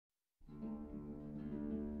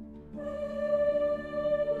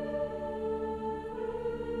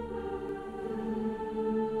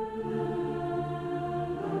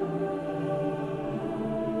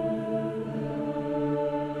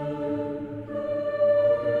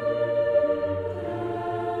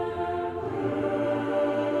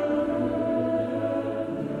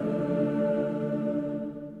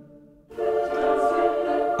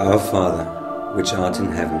Our Father, which art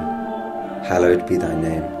in heaven, hallowed be thy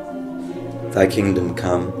name. Thy kingdom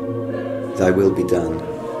come, thy will be done,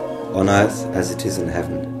 on earth as it is in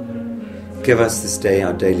heaven. Give us this day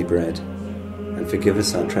our daily bread, and forgive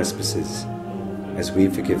us our trespasses, as we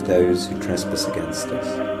forgive those who trespass against us.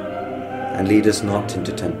 And lead us not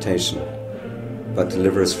into temptation, but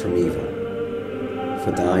deliver us from evil.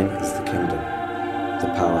 For thine is the kingdom,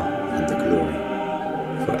 the power, and the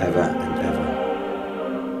glory, forever and ever.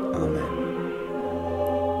 Amen.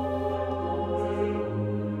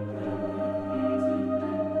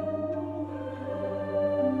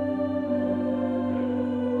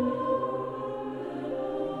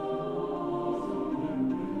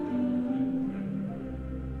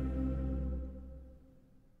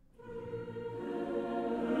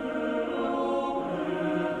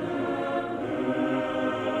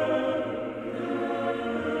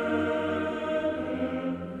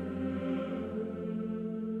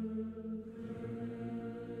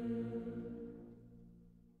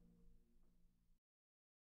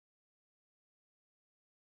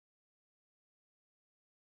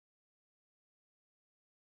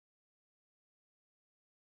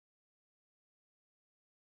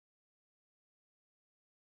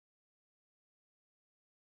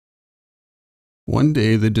 One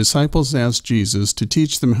day the disciples asked Jesus to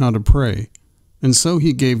teach them how to pray, and so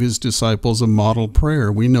he gave his disciples a model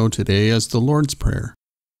prayer we know today as the Lord's Prayer.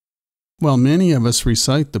 While many of us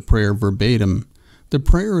recite the prayer verbatim, the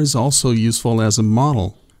prayer is also useful as a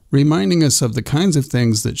model, reminding us of the kinds of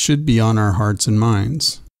things that should be on our hearts and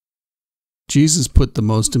minds. Jesus put the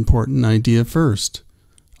most important idea first.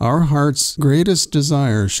 Our heart's greatest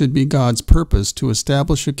desire should be God's purpose to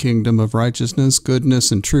establish a kingdom of righteousness,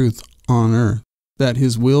 goodness, and truth on earth, that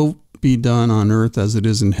His will be done on earth as it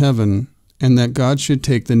is in heaven, and that God should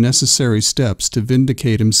take the necessary steps to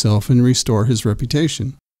vindicate Himself and restore His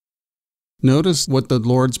reputation. Notice what the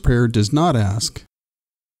Lord's Prayer does not ask.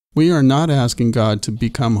 We are not asking God to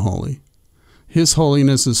become holy. His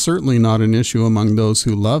holiness is certainly not an issue among those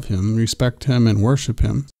who love Him, respect Him, and worship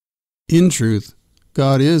Him. In truth,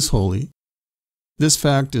 God is holy. This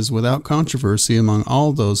fact is without controversy among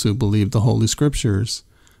all those who believe the Holy Scriptures,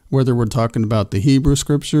 whether we're talking about the Hebrew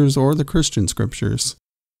Scriptures or the Christian Scriptures.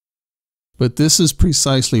 But this is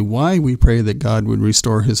precisely why we pray that God would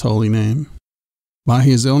restore His holy name. By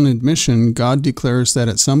His own admission, God declares that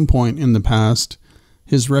at some point in the past,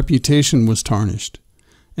 His reputation was tarnished.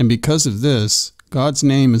 And because of this, God's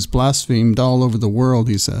name is blasphemed all over the world,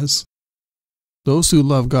 He says. Those who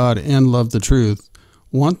love God and love the truth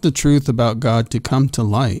want the truth about God to come to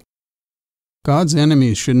light. God's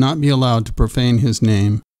enemies should not be allowed to profane His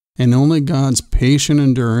name, and only God's patient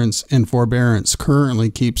endurance and forbearance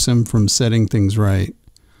currently keeps Him from setting things right.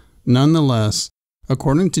 Nonetheless,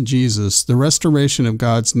 according to Jesus, the restoration of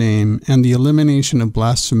God's name and the elimination of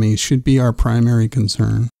blasphemy should be our primary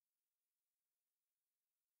concern.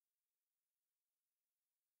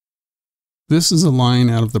 This is a line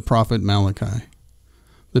out of the prophet Malachi.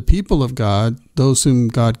 The people of God, those whom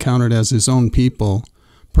God counted as His own people,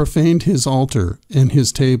 profaned His altar and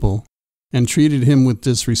His table, and treated Him with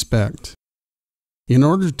disrespect. In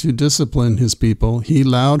order to discipline His people, He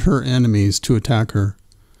allowed her enemies to attack her,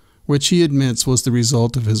 which He admits was the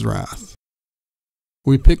result of His wrath.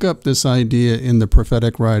 We pick up this idea in the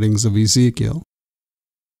prophetic writings of Ezekiel.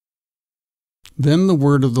 Then the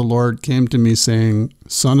word of the Lord came to me, saying,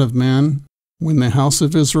 Son of man, when the house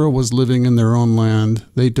of Israel was living in their own land,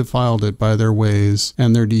 they defiled it by their ways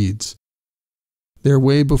and their deeds. Their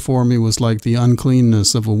way before me was like the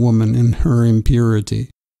uncleanness of a woman in her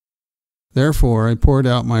impurity. Therefore I poured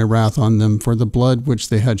out my wrath on them for the blood which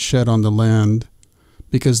they had shed on the land,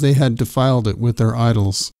 because they had defiled it with their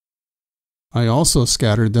idols. I also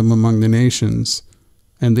scattered them among the nations,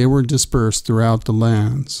 and they were dispersed throughout the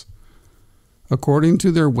lands. According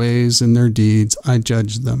to their ways and their deeds I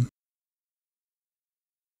judged them.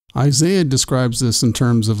 Isaiah describes this in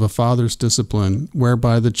terms of a father's discipline,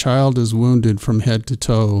 whereby the child is wounded from head to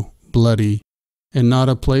toe, bloody, and not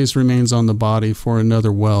a place remains on the body for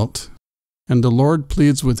another welt. And the Lord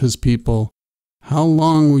pleads with His people, How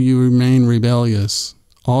long will you remain rebellious?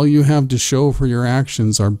 All you have to show for your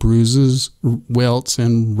actions are bruises, welts,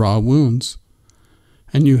 and raw wounds.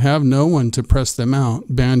 And you have no one to press them out,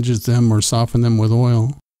 bandage them, or soften them with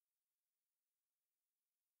oil.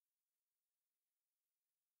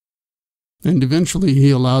 And eventually He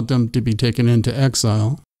allowed them to be taken into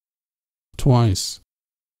exile, twice.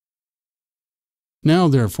 Now,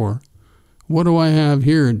 therefore, what do I have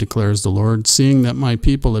here, declares the Lord, seeing that my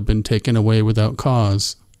people have been taken away without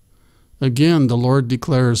cause? Again, the Lord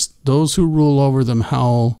declares, those who rule over them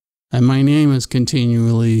howl, and my name is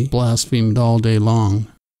continually blasphemed all day long.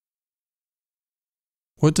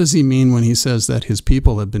 What does he mean when he says that his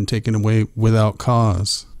people have been taken away without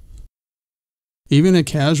cause? Even a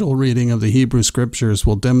casual reading of the Hebrew Scriptures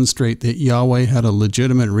will demonstrate that Yahweh had a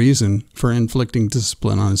legitimate reason for inflicting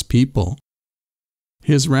discipline on his people.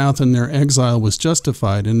 His wrath in their exile was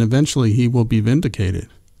justified, and eventually he will be vindicated.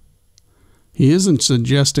 He isn't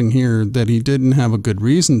suggesting here that he didn't have a good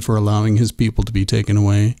reason for allowing his people to be taken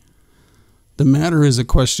away. The matter is a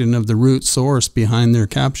question of the root source behind their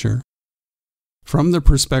capture. From the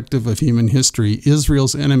perspective of human history,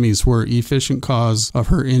 Israel's enemies were efficient cause of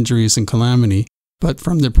her injuries and calamity, but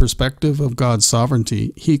from the perspective of God's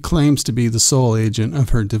sovereignty, he claims to be the sole agent of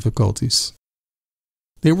her difficulties.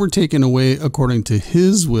 They were taken away according to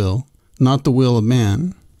his will, not the will of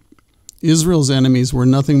man. Israel's enemies were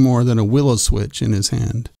nothing more than a willow switch in his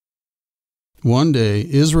hand. One day,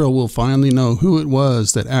 Israel will finally know who it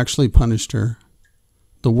was that actually punished her.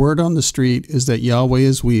 The word on the street is that Yahweh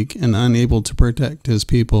is weak and unable to protect his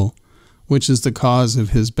people, which is the cause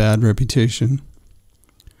of his bad reputation.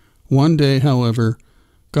 One day, however,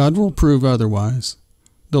 God will prove otherwise.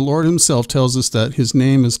 The Lord himself tells us that his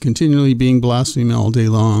name is continually being blasphemed all day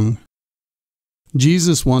long.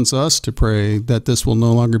 Jesus wants us to pray that this will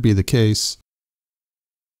no longer be the case.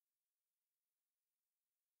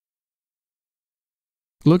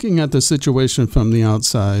 Looking at the situation from the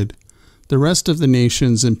outside, the rest of the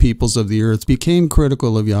nations and peoples of the earth became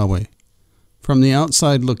critical of Yahweh. From the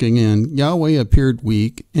outside looking in, Yahweh appeared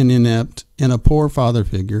weak and inept and a poor father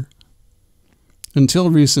figure. Until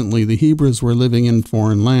recently, the Hebrews were living in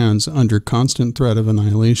foreign lands under constant threat of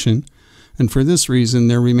annihilation, and for this reason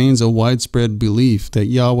there remains a widespread belief that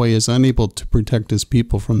Yahweh is unable to protect his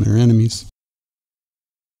people from their enemies.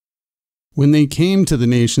 When they came to the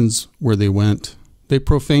nations where they went, they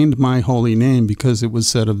profaned my holy name because it was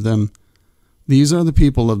said of them, "These are the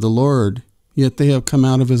people of the Lord, yet they have come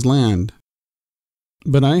out of his land."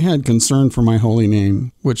 But I had concern for my holy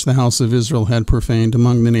name, which the house of Israel had profaned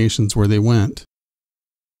among the nations where they went.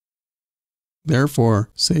 Therefore,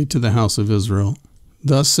 say to the house of Israel,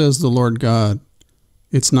 "Thus says the Lord God,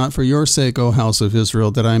 it's not for your sake, O house of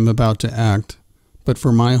Israel, that I am about to act, but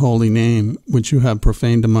for my holy name, which you have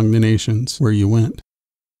profaned among the nations where you went.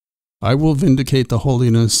 I will vindicate the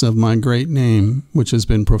holiness of my great name, which has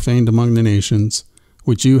been profaned among the nations,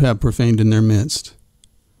 which you have profaned in their midst.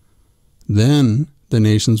 Then the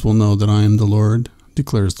nations will know that I am the Lord,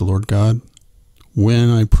 declares the Lord God,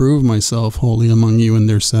 when I prove myself holy among you in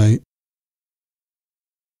their sight."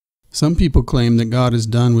 Some people claim that God is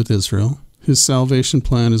done with Israel. His salvation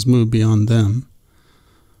plan has moved beyond them.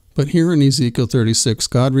 But here in Ezekiel 36,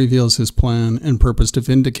 God reveals his plan and purpose to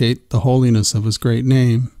vindicate the holiness of his great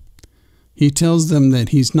name. He tells them that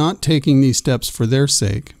he's not taking these steps for their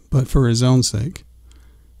sake, but for his own sake.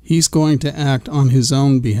 He's going to act on his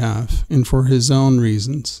own behalf and for his own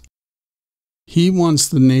reasons. He wants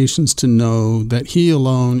the nations to know that he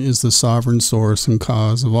alone is the sovereign source and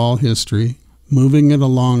cause of all history, moving it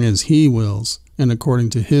along as he wills and according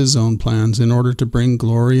to his own plans in order to bring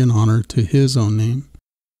glory and honor to his own name.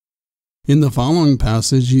 In the following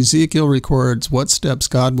passage, Ezekiel records what steps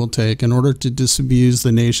God will take in order to disabuse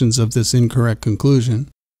the nations of this incorrect conclusion.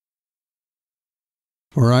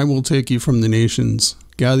 "For I will take you from the nations,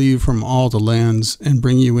 gather you from all the lands, and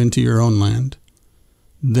bring you into your own land.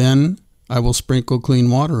 Then I will sprinkle clean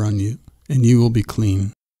water on you, and you will be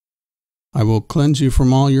clean. I will cleanse you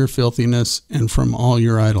from all your filthiness and from all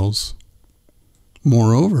your idols.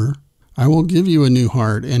 Moreover, I will give you a new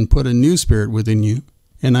heart and put a new spirit within you,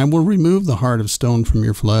 and I will remove the heart of stone from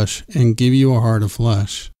your flesh and give you a heart of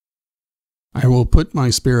flesh. I will put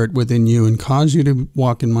my spirit within you and cause you to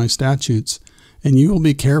walk in my statutes, and you will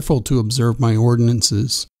be careful to observe my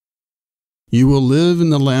ordinances. You will live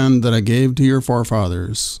in the land that I gave to your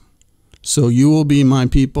forefathers. So you will be my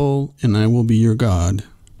people, and I will be your God.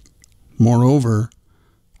 Moreover,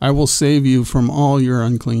 I will save you from all your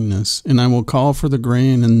uncleanness, and I will call for the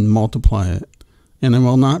grain and multiply it, and I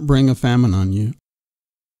will not bring a famine on you.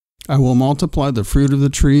 I will multiply the fruit of the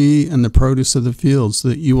tree and the produce of the field, so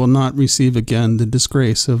that you will not receive again the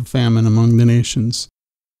disgrace of famine among the nations.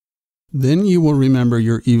 Then you will remember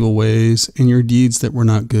your evil ways and your deeds that were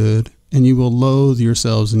not good, and you will loathe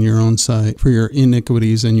yourselves in your own sight for your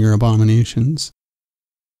iniquities and your abominations.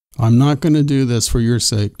 I'm not going to do this for your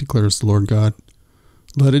sake, declares the Lord God.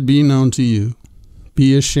 Let it be known to you.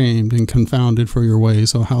 Be ashamed and confounded for your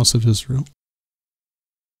ways, O house of Israel."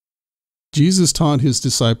 Jesus taught his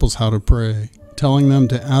disciples how to pray, telling them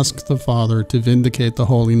to ask the Father to vindicate the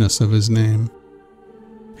holiness of his name.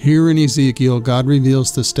 Here in Ezekiel, God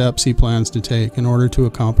reveals the steps he plans to take in order to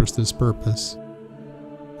accomplish this purpose.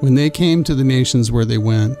 When they came to the nations where they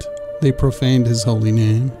went, they profaned his holy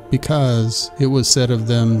name, because it was said of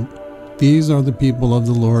them, "These are the people of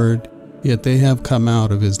the Lord, yet they have come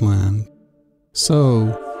out of his land."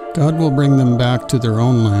 So, God will bring them back to their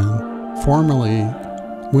own land. Formerly,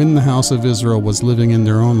 when the house of Israel was living in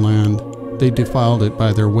their own land, they defiled it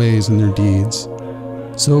by their ways and their deeds.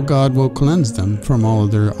 So God will cleanse them from all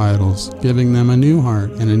of their idols, giving them a new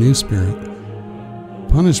heart and a new spirit.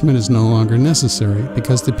 Punishment is no longer necessary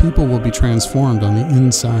because the people will be transformed on the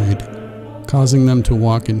inside, causing them to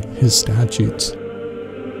walk in his statutes.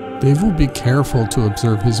 They will be careful to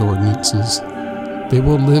observe his ordinances. They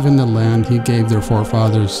will live in the land he gave their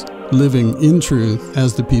forefathers, living in truth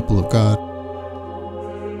as the people of God.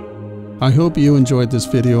 I hope you enjoyed this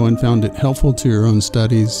video and found it helpful to your own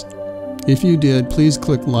studies. If you did, please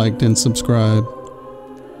click like and subscribe.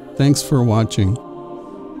 Thanks for watching.